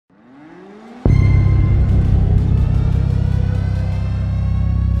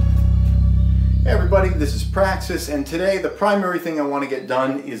Hey everybody, this is Praxis, and today the primary thing I want to get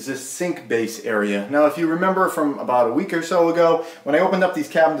done is this sink base area. Now if you remember from about a week or so ago, when I opened up these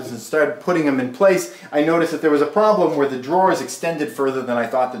cabinets and started putting them in place, I noticed that there was a problem where the drawers extended further than I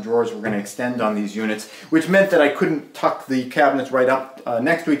thought the drawers were going to extend on these units, which meant that I couldn't tuck the cabinets right up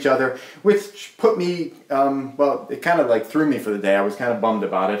next to each other, which put me, well, it kind of like threw me for the day. I was kind of bummed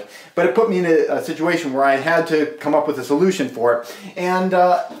about it, but it put me in a situation where I had to come up with a solution for it, and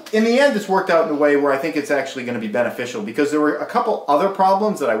in the end it's worked out in a way where I think it's actually going to be beneficial, because there were a couple other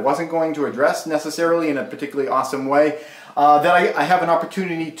problems that I wasn't going to address necessarily in a particularly awesome way that I have an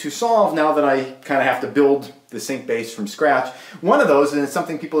opportunity to solve now that I kind of have to build the sink base from scratch. One of those, and it's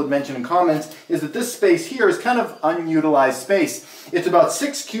something people had mentioned in comments, is that this space here is kind of unutilized space. It's about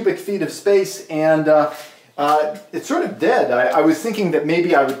 6 cubic feet of space, and it's sort of dead. I was thinking that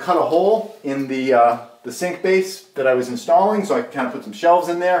maybe I would cut a hole in the sink base that I was installing, so I could kind of put some shelves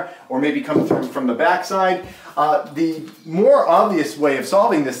in there, or maybe come through from the back side. The more obvious way of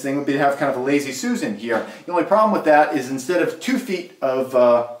solving this thing would be to have kind of a lazy Susan here. The only problem with that is instead of 2 feet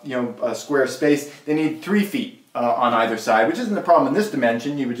of square space, they need 3 feet on either side, which isn't a problem in this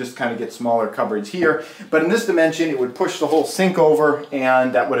dimension. You would just kind of get smaller cupboards here, but in this dimension it would push the whole sink over,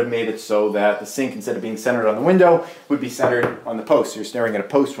 and that would have made it so that the sink, instead of being centered on the window, would be centered on the post. You're staring at a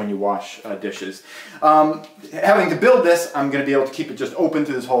post when you wash dishes. Having to build this, I'm going to be able to keep it just open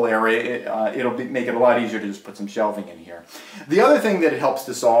through this whole area. It'll make it a lot easier to just put some shelving in here. The other thing that it helps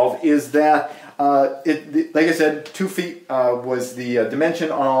to solve is that like I said, 2 feet was the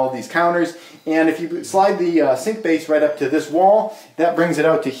dimension on all these counters, and if you slide the sink base right up to this wall, that brings it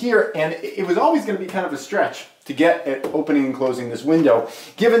out to here, and it was always going to be kind of a stretch to get at opening and closing this window.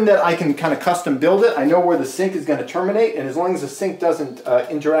 Given that I can kind of custom build it, I know where the sink is going to terminate, and as long as the sink doesn't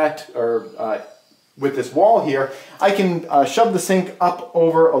interact or with this wall here, I can shove the sink up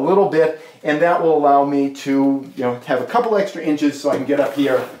over a little bit, and that will allow me to have a couple extra inches so I can get up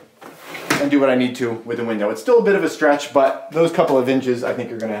here and do what I need to with the window. It's still a bit of a stretch, but those couple of inches I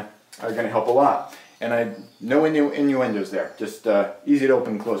think are gonna help a lot. And no innuendos there, just easy to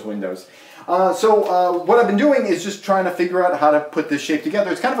open and close windows. So what I've been doing is just trying to figure out how to put this shape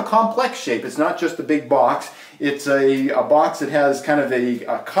together. It's kind of a complex shape. It's not just a big box. It's a box that has kind of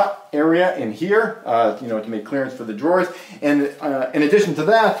a cut area in here, to make clearance for the drawers. And in addition to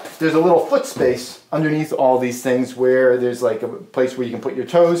that, there's a little foot space underneath all these things where there's like a place where you can put your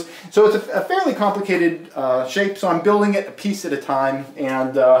toes. So it's a fairly complicated shape. So I'm building it a piece at a time,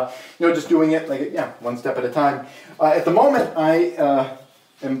 and just doing it like one step at a time. At the moment, I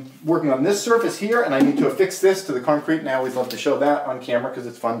am working on this surface here, and I need to affix this to the concrete, and I always love to show that on camera because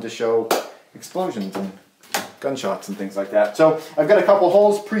it's fun to show explosions and gunshots and things like that. So I've got a couple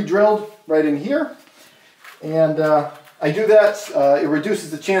holes pre-drilled right in here, and I do that. It reduces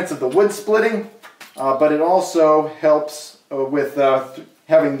the chance of the wood splitting, but it also helps with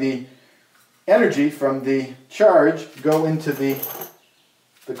having the energy from the charge go into the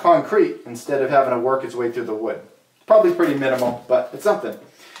concrete instead of having to work its way through the wood. Probably pretty minimal, but it's something.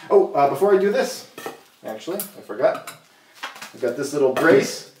 Oh, before I do this, actually, I forgot. I've got this little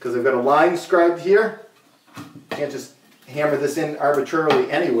brace because I've got a line scribed here. Can't just hammer this in arbitrarily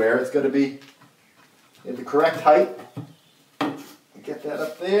anywhere. It's got to be in the correct height. Get that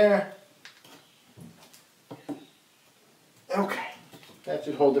up there. Okay, that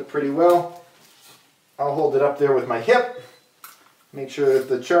should hold it pretty well. I'll hold it up there with my hip. Make sure that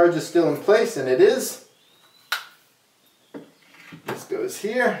the charge is still in place, and it is. This goes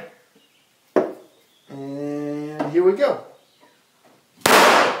here, and here we go.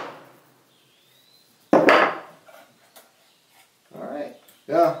 Alright,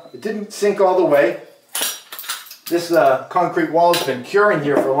 it didn't sink all the way. This concrete wall has been curing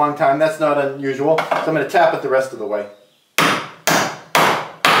here for a long time. That's not unusual, so I'm going to tap it the rest of the way.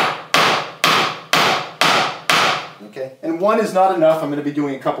 Okay, and one is not enough. I'm going to be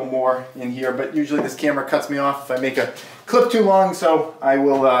doing a couple more in here, but usually this camera cuts me off if I make a clip too long, so I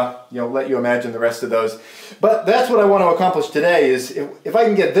will let you imagine the rest of those. But that's what I want to accomplish today. Is if I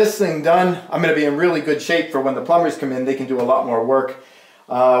can get this thing done, I'm going to be in really good shape for when the plumbers come in. They can do a lot more work,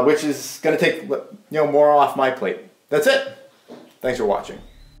 which is going to take more off my plate. That's it. Thanks for watching.